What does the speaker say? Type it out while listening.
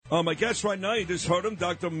My guest right now, you just heard him,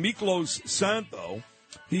 Dr. Miklos Szantho.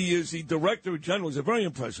 He is the Director General. He's a very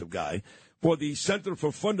impressive guy for the Center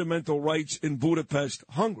for Fundamental Rights in Budapest,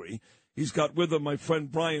 Hungary. He's got with him my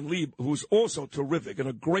friend Brian Lieb, who's also terrific and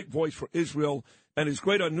a great voice for Israel, and is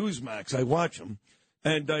great on Newsmax. I watch him.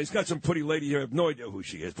 And he's got some pretty lady here. I have no idea who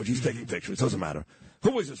she is, but she's taking pictures. Doesn't matter.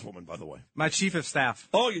 Who is this woman, by the way? My chief of staff.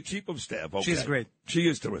 Oh, your chief of staff. Okay. She's great. She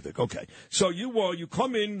is terrific. Okay. So you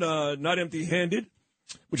come in not empty-handed,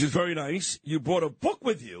 which is very nice. You brought a book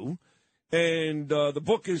with you, and the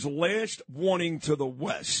book is Last Warning to the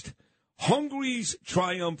West, Hungary's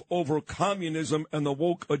Triumph Over Communism and the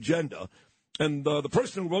Woke Agenda. And the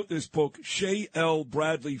person who wrote this book, Shay L.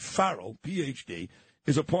 Bradley Farrell, Ph.D.,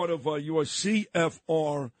 is a part of your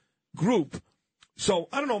CFR group. So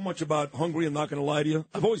I don't know much about Hungary, I'm not going to lie to you.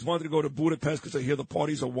 I've always wanted to go to Budapest because I hear the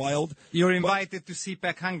parties are wild. You're invited to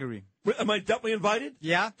CPAC Hungary. Am I definitely invited?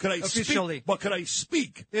 Yeah, can I officially. Speak? But can I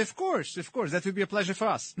speak? Of course. That would be a pleasure for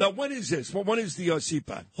us. Now, when is this? When is the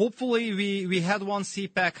CPAC? Hopefully, we had one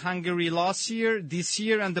CPAC Hungary last year, this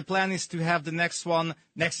year, and the plan is to have the next one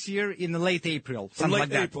next year in late April. In late like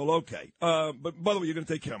that. April, okay. But by the way, you're going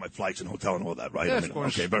to take care of my flights and hotel and all that, right? Yeah, of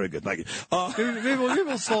course. Okay, very good. Thank you. We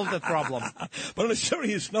will solve that problem. But on a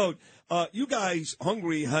serious note, you guys,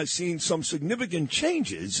 Hungary, has seen some significant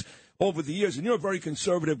changes over the years, and you're a very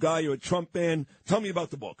conservative guy. You're a Trump fan. Tell me about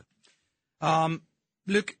the book.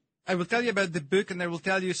 Look, I will tell you about the book, and I will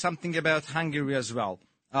tell you something about Hungary as well.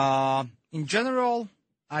 In general,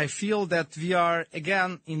 I feel that we are,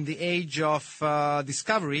 again, in the age of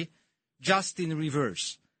discovery, just in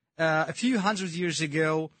reverse. A few hundred years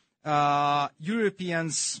ago,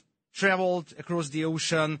 Europeans traveled across the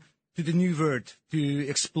ocean to the New World to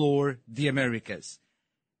explore the Americas.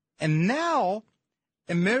 And now,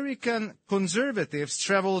 American conservatives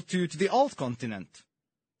travel to the old continent,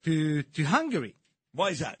 to Hungary. Why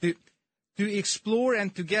is that? To explore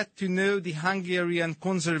and to get to know the Hungarian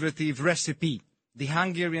conservative recipe, the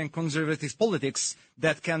Hungarian conservative politics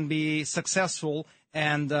that can be successful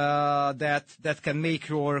and that can make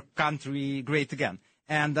your country great again.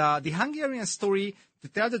 And the Hungarian story, to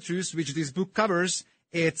tell the truth, which this book covers,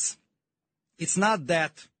 it's not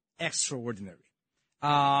that extraordinary.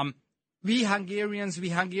 We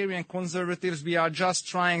Hungarian conservatives, we are just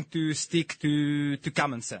trying to stick to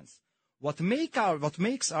common sense. What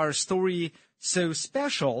makes our story so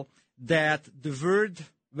special that the world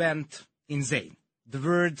went insane. The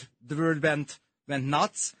world went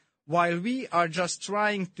nuts, while we are just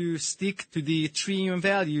trying to stick to the three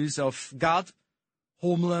values of God,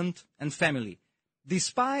 homeland, and family.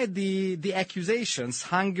 Despite the accusations,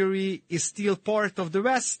 Hungary is still part of the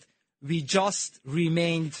West. We just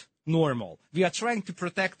remained normal. We are trying to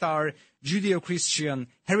protect our Judeo-Christian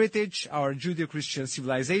heritage, our Judeo-Christian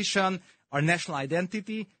civilization, our national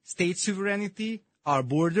identity, state sovereignty, our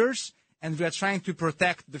borders, and we are trying to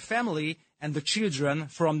protect the family and the children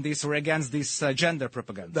from this or against this gender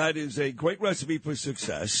propaganda. That is a great recipe for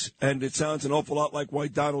success, and it sounds an awful lot like why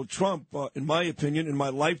Donald Trump, in my opinion, in my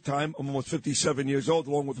lifetime, I'm almost 57 years old,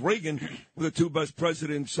 along with Reagan, were the two best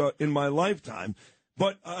presidents in my lifetime.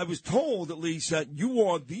 But I was told, at least, that you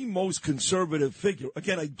are the most conservative figure.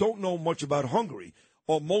 Again, I don't know much about Hungary.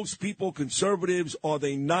 Are most people conservatives? Are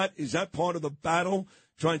they not? Is that part of the battle,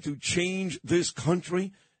 trying to change this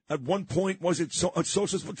country? At one point, was it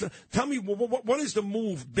socialist? Tell me, what has the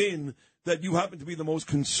move been that you happen to be the most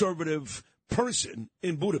conservative person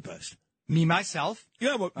in Budapest? Me, myself?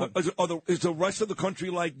 Yeah, but is the rest of the country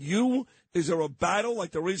like you? Is there a battle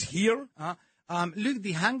like there is here? Look,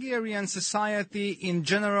 the Hungarian society in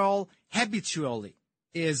general habitually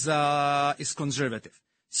is conservative.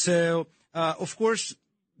 So, of course,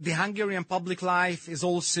 the Hungarian public life is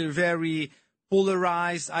also very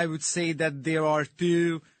polarized. I would say that there are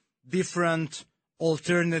two different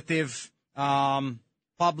alternative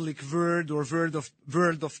public world or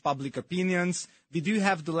world of public opinions. We do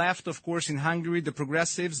have the left, of course, in Hungary, the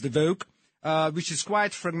progressives, the woke, which is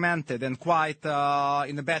quite fragmented and quite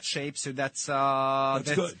in a bad shape. So that's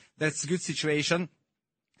good. That's a good situation.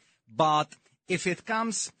 But if it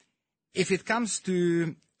comes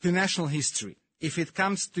to national history, if it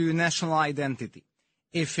comes to national identity,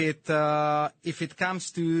 if it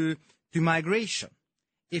comes to migration,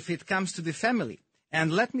 if it comes to the family, and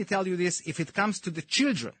let me tell you this, if it comes to the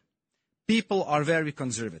children, people are very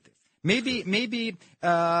conservative. Maybe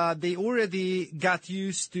they already got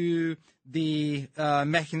used to the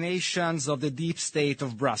machinations of the deep state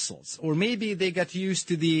of Brussels, or maybe they got used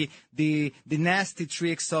to the nasty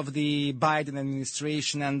tricks of the Biden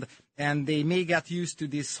administration, and they may get used to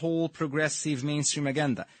this whole progressive mainstream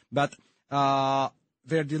agenda. But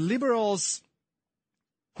where the liberals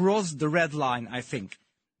crossed the red line, I think.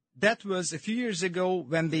 That was a few years ago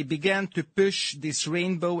when they began to push this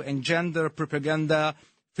rainbow and gender propaganda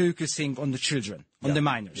focusing on the children, on the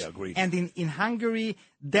minors. Yeah, agreed. And in Hungary,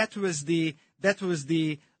 that was the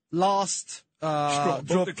last Broke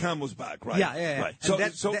drop. the camel's back, right? Yeah. Right.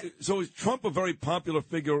 And So is Trump a very popular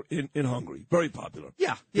figure in Hungary? Very popular.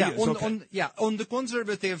 Yeah. He is, On the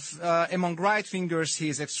conservative, among right-wingers, he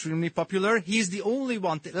is extremely popular. He's the only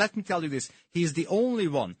one, let me tell you this, he's the only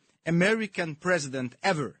one American president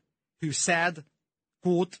ever who said,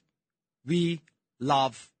 quote, "We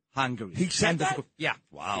love Hungary." He said that? Yeah.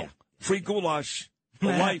 Wow. Yeah. Free goulash for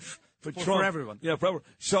life for Trump. For everyone. Yeah, forever.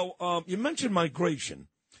 So you mentioned migration.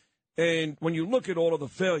 And when you look at all of the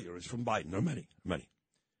failures from Biden, there are many, many.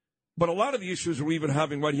 But a lot of the issues we're even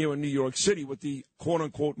having right here in New York City with the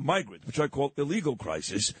quote-unquote migrant, which I call illegal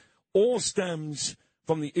crisis, all stems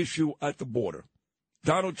from the issue at the border.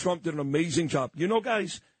 Donald Trump did an amazing job. You know,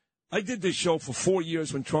 guys, I did this show for 4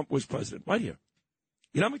 years when Trump was president, right here.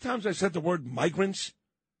 You know how many times I said the word migrants?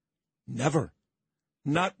 Never.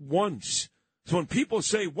 Not once. So when people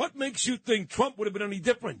say, what makes you think Trump would have been any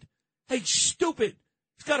different? Hey, stupid.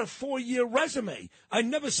 He's got a 4-year resume. I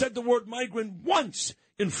never said the word migrant once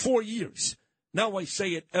in 4 years. Now I say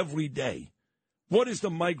it every day. What is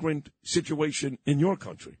the migrant situation in your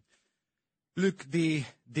country? Look, the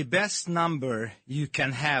best number you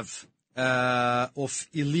can have of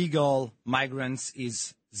illegal migrants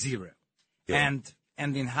is 0. Yeah.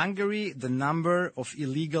 And in Hungary, the number of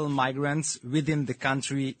illegal migrants within the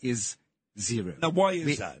country is 0. Now, why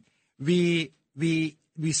is that?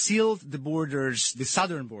 We sealed the borders, the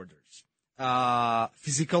southern borders,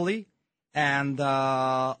 physically and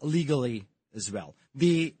legally as well.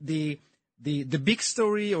 The big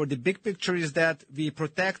story or the big picture is that we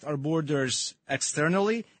protect our borders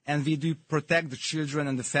externally and we do protect the children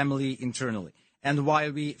and the family internally. And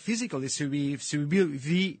while we physically, we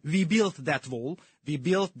built that wall, we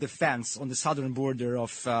built the fence on the southern border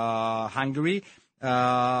of Hungary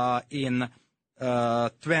in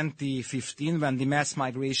 2015 when the mass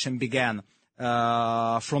migration began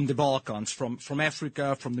from the Balkans, from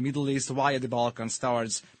Africa, from the Middle East via the Balkans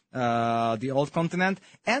towards the old continent.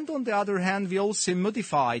 And on the other hand, we also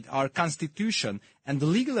modified our constitution and the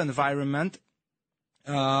legal environment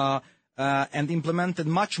and implemented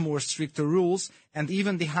much more stricter rules. And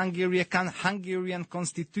even the Hungarian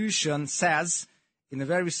constitution says, in a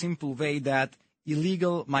very simple way, that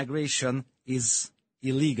illegal migration is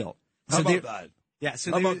illegal. How about that? Yeah.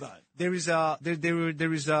 So there is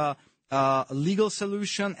a legal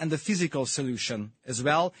solution and a physical solution as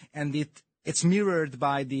well, and it's mirrored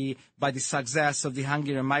by the success of the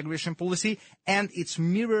Hungarian migration policy, and it's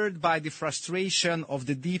mirrored by the frustration of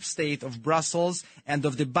the deep state of Brussels and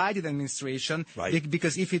of the Biden administration. Right.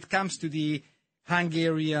 Because if it comes to the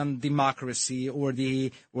Hungarian democracy or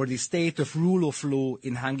the state of rule of law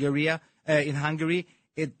in Hungary,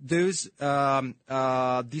 those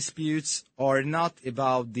disputes are not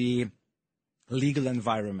about the legal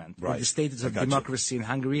environment or the status of democracy in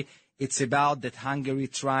Hungary. It's about that Hungary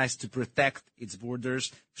tries to protect its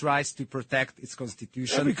borders, tries to protect its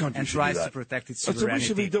constitution, and tries to protect its sovereignty. That's what we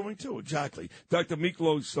should be doing, too, exactly. Dr.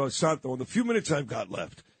 Miklos Szantho, in the few minutes I've got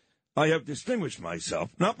left, I have distinguished myself,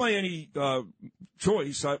 not by any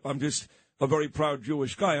choice. I'm just a very proud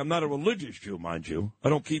Jewish guy. I'm not a religious Jew, mind you. I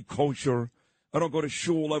don't keep kosher. I don't go to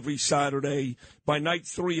shul every Saturday. By night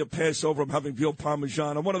 3 of Passover, I'm having veal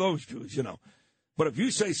parmesan. I'm one of those Jews, you know. But if you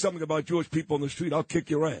say something about Jewish people in the street, I'll kick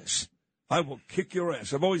your ass. I will kick your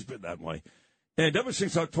ass. I've always been that way. And ever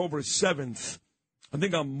since October 7th, I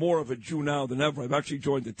think I'm more of a Jew now than ever. I've actually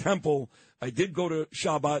joined the temple. I did go to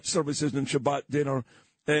Shabbat services and Shabbat dinner,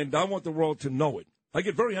 and I want the world to know it. I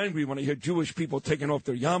get very angry when I hear Jewish people taking off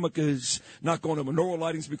their yarmulkes, not going to menorah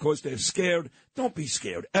lightings because they're scared. Don't be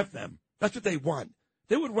scared. F them. That's what they want.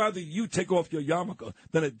 They would rather you take off your yarmulke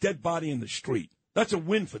than a dead body in the street. That's a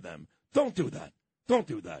win for them. Don't do that. Don't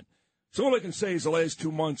do that. So all I can say is the last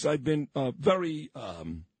 2 months I've been very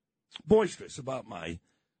boisterous about my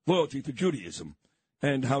loyalty to Judaism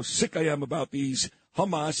and how sick I am about these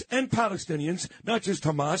Hamas and Palestinians, not just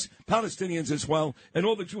Hamas, Palestinians as well, and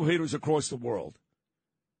all the Jew haters across the world.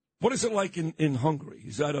 What is it like in Hungary?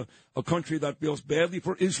 Is that a country that feels badly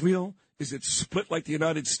for Israel? Is it split like the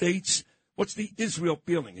United States? What's the Israel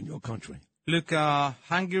feeling in your country? Look,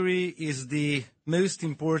 Hungary is the most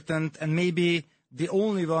important and maybe the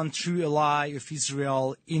only one true ally of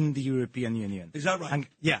Israel in the European Union. Is that right?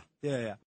 Yeah.